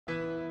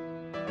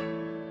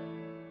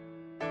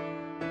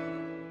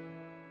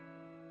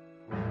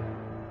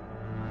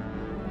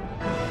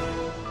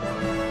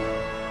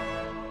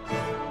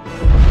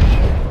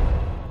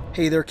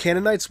Hey there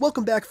Canonites,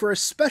 welcome back for a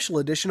special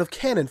edition of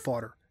Canon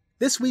Fodder.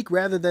 This week,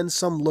 rather than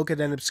some look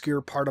at an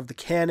obscure part of the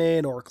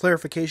canon or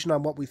clarification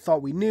on what we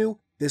thought we knew,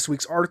 this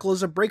week's article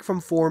is a break from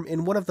form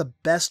in one of the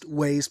best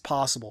ways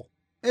possible.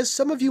 As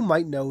some of you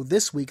might know,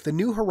 this week the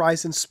New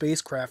Horizons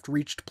spacecraft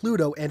reached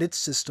Pluto and its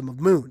system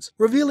of moons,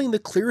 revealing the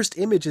clearest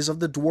images of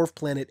the dwarf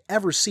planet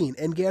ever seen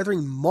and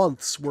gathering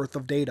months worth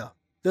of data.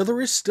 Though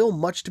there is still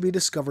much to be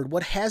discovered,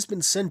 what has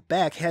been sent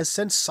back has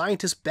sent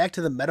scientists back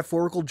to the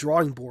metaphorical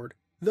drawing board.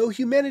 Though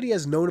humanity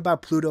has known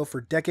about Pluto for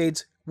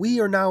decades, we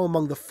are now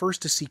among the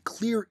first to see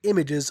clear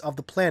images of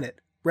the planet,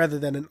 rather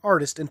than an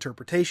artist's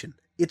interpretation.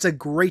 It's a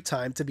great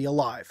time to be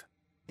alive.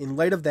 In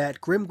light of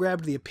that, Grimm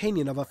grabbed the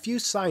opinion of a few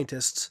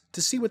scientists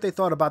to see what they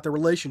thought about the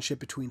relationship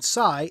between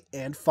psi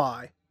and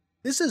phi.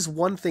 This is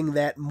one thing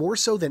that, more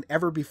so than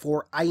ever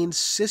before, I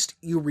insist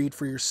you read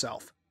for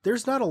yourself.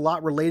 There's not a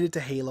lot related to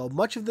Halo,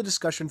 much of the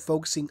discussion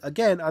focusing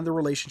again on the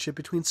relationship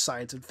between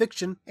science and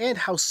fiction, and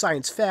how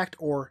science fact,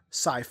 or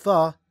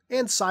sci-fi,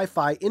 and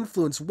sci-fi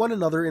influence one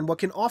another in what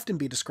can often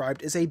be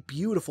described as a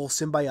beautiful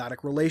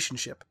symbiotic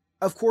relationship.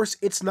 Of course,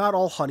 it's not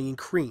all honey and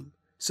cream,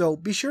 so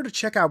be sure to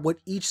check out what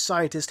each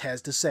scientist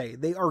has to say.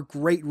 They are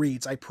great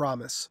reads, I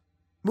promise.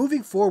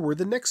 Moving forward,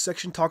 the next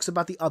section talks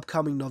about the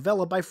upcoming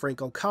novella by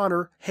Frank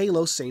O'Connor,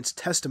 Halo Saints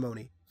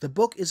Testimony. The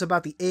book is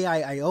about the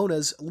AI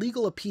Iona's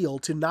legal appeal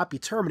to not be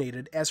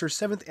terminated as her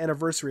 7th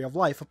anniversary of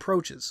life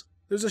approaches.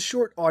 There's a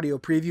short audio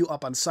preview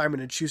up on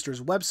Simon &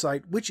 Schuster's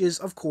website, which is,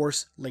 of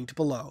course, linked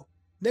below.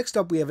 Next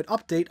up, we have an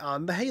update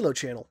on the Halo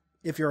channel.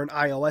 If you're an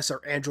iOS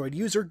or Android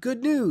user,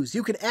 good news!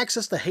 You can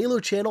access the Halo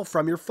channel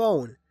from your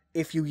phone.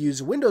 If you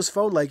use a Windows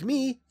phone like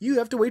me, you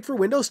have to wait for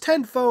Windows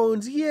 10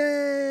 phones. Yay!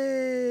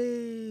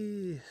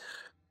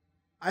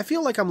 I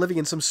feel like I'm living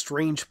in some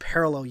strange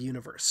parallel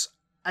universe.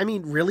 I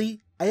mean,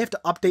 really? I have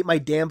to update my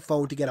damn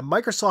phone to get a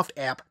Microsoft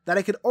app that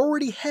I could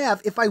already have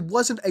if I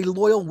wasn't a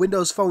loyal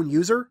Windows Phone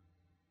user?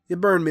 You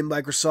burned me,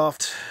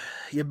 Microsoft.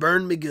 You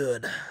burned me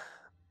good.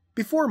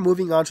 Before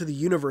moving on to the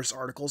universe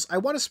articles, I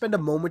want to spend a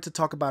moment to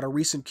talk about a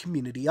recent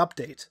community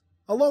update.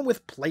 Along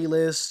with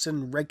playlists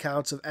and reg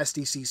counts of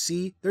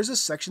SDCC, there's a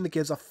section that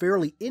gives a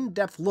fairly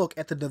in-depth look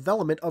at the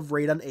development of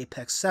Raid on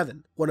Apex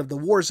 7, one of the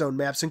Warzone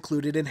maps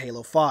included in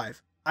Halo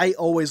 5. I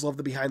always love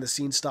the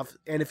behind-the-scenes stuff,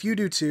 and if you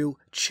do too,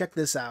 check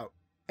this out.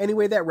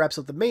 Anyway, that wraps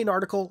up the main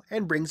article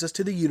and brings us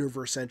to the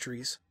universe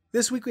entries.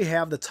 This week we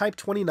have the Type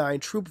 29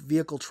 Troop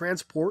Vehicle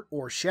Transport,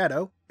 or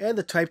Shadow, and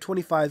the Type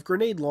 25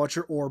 Grenade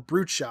Launcher, or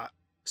Brute Shot.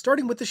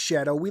 Starting with the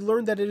Shadow, we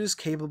learned that it is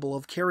capable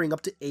of carrying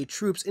up to 8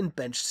 troops in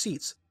benched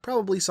seats,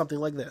 probably something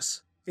like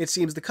this. It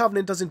seems the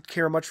Covenant doesn't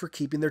care much for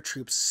keeping their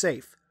troops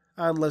safe,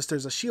 unless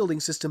there's a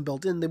shielding system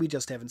built in that we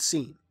just haven't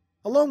seen.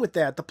 Along with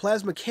that, the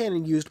plasma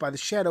cannon used by the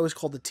Shadow is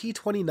called the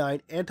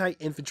T-29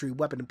 Anti-Infantry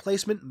Weapon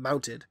Emplacement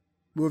Mounted.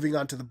 Moving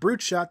on to the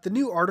Brute Shot, the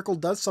new article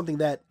does something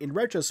that, in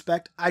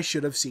retrospect, I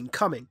should have seen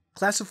coming,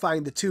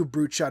 classifying the two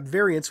Brute Shot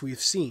variants we've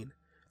seen.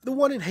 The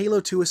one in Halo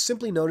 2 is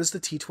simply known as the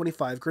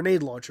T-25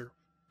 Grenade Launcher.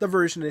 The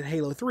version in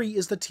Halo 3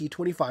 is the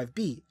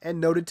T-25B,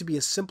 and noted to be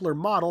a simpler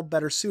model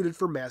better suited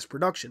for mass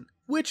production,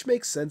 which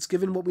makes sense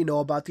given what we know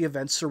about the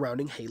events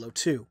surrounding Halo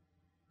 2.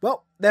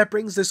 Well, that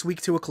brings this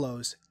week to a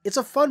close. It's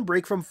a fun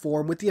break from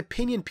form with the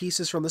opinion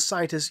pieces from the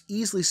scientists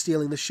easily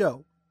stealing the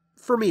show.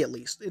 For me at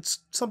least, it's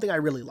something I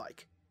really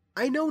like.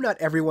 I know not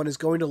everyone is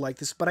going to like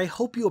this, but I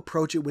hope you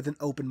approach it with an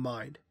open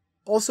mind.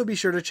 Also be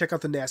sure to check out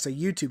the NASA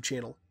YouTube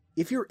channel.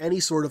 If you're any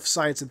sort of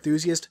science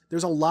enthusiast,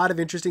 there's a lot of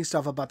interesting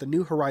stuff about the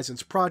New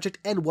Horizons project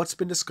and what's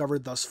been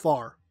discovered thus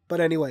far. But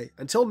anyway,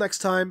 until next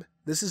time,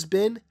 this has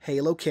been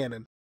Halo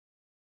Canon.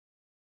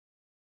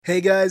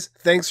 Hey guys,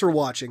 thanks for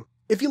watching.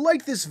 If you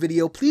liked this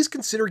video, please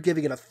consider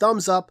giving it a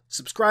thumbs up,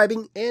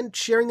 subscribing, and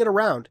sharing it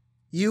around.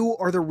 You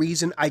are the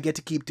reason I get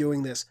to keep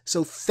doing this,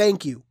 so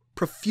thank you,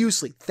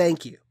 profusely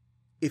thank you.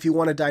 If you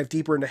want to dive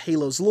deeper into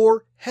Halo's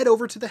lore, head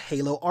over to the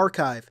Halo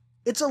Archive.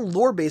 It's a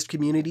lore-based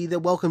community that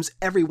welcomes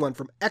everyone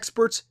from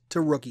experts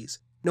to rookies.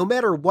 No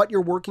matter what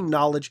your working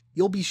knowledge,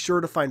 you'll be sure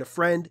to find a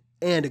friend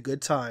and a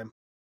good time.